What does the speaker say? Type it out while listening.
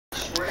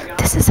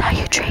This is how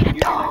you train a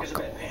dog.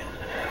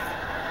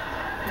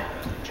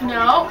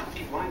 No.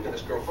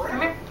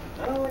 Come here.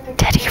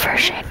 Teddy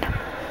version.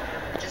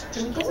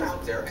 Just go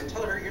out there and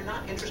tell her you're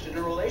not interested in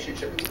a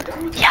relationship.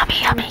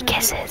 Yummy, yummy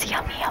kisses.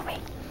 Yummy, yummy.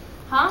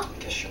 Huh?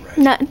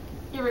 No,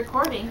 You're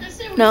recording.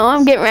 no,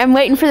 I'm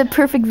waiting for the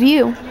perfect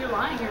view. You're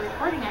lying. You're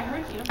recording. I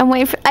heard you. I'm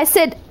waiting for. I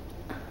said.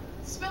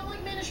 Smell like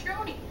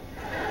minestrone.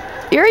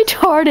 You're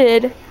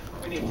retarded.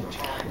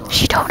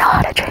 She don't know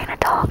how to train a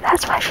dog.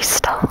 That's why she's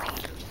stalling.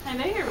 I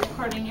know you're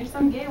recording. You're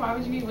so gay. Why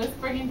would you be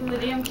whispering into the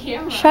damn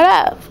camera? Shut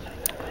up.